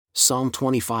Psalm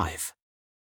 25.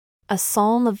 A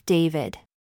Psalm of David.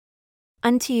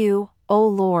 Unto you, O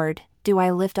Lord, do I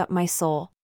lift up my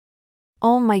soul.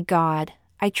 O my God,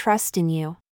 I trust in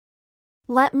you.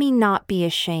 Let me not be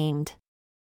ashamed.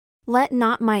 Let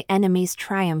not my enemies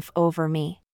triumph over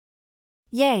me.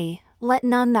 Yea, let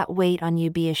none that wait on you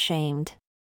be ashamed.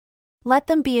 Let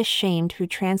them be ashamed who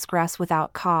transgress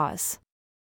without cause.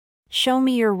 Show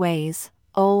me your ways,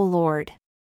 O Lord.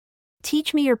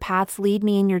 Teach me your paths, lead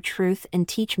me in your truth and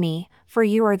teach me, for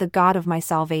you are the God of my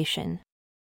salvation.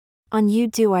 On you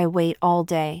do I wait all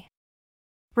day.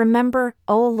 Remember,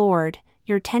 O Lord,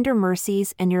 your tender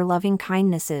mercies and your loving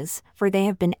kindnesses, for they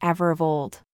have been ever of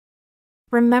old.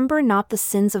 Remember not the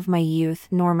sins of my youth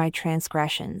nor my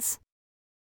transgressions.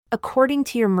 According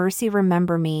to your mercy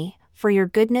remember me, for your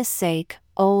goodness' sake,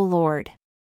 O Lord.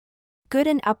 Good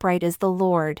and upright is the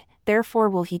Lord, therefore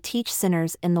will he teach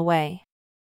sinners in the way.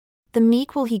 The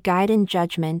meek will he guide in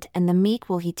judgment, and the meek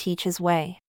will he teach his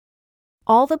way.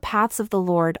 All the paths of the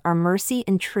Lord are mercy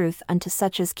and truth unto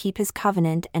such as keep his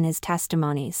covenant and his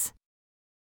testimonies.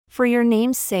 For your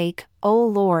name's sake, O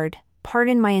Lord,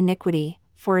 pardon my iniquity,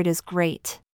 for it is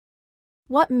great.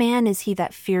 What man is he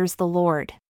that fears the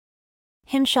Lord?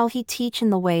 Him shall he teach in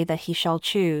the way that he shall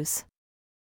choose.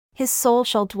 His soul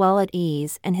shall dwell at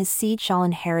ease, and his seed shall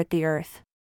inherit the earth.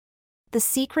 The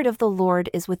secret of the Lord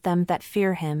is with them that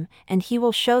fear him, and he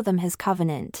will show them his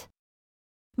covenant.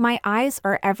 My eyes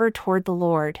are ever toward the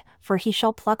Lord, for he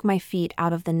shall pluck my feet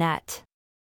out of the net.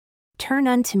 Turn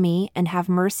unto me and have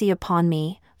mercy upon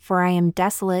me, for I am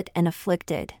desolate and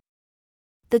afflicted.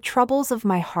 The troubles of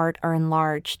my heart are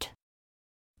enlarged.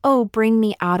 O bring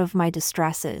me out of my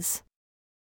distresses.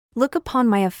 Look upon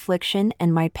my affliction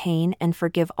and my pain and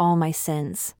forgive all my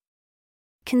sins.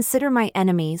 Consider my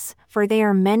enemies, for they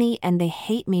are many and they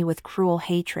hate me with cruel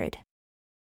hatred.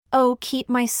 O keep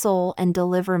my soul and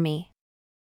deliver me.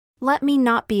 Let me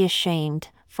not be ashamed,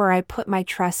 for I put my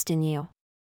trust in you.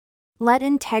 Let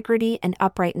integrity and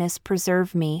uprightness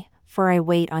preserve me, for I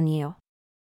wait on you.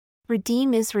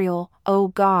 Redeem Israel, O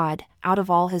God, out of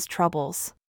all his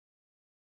troubles.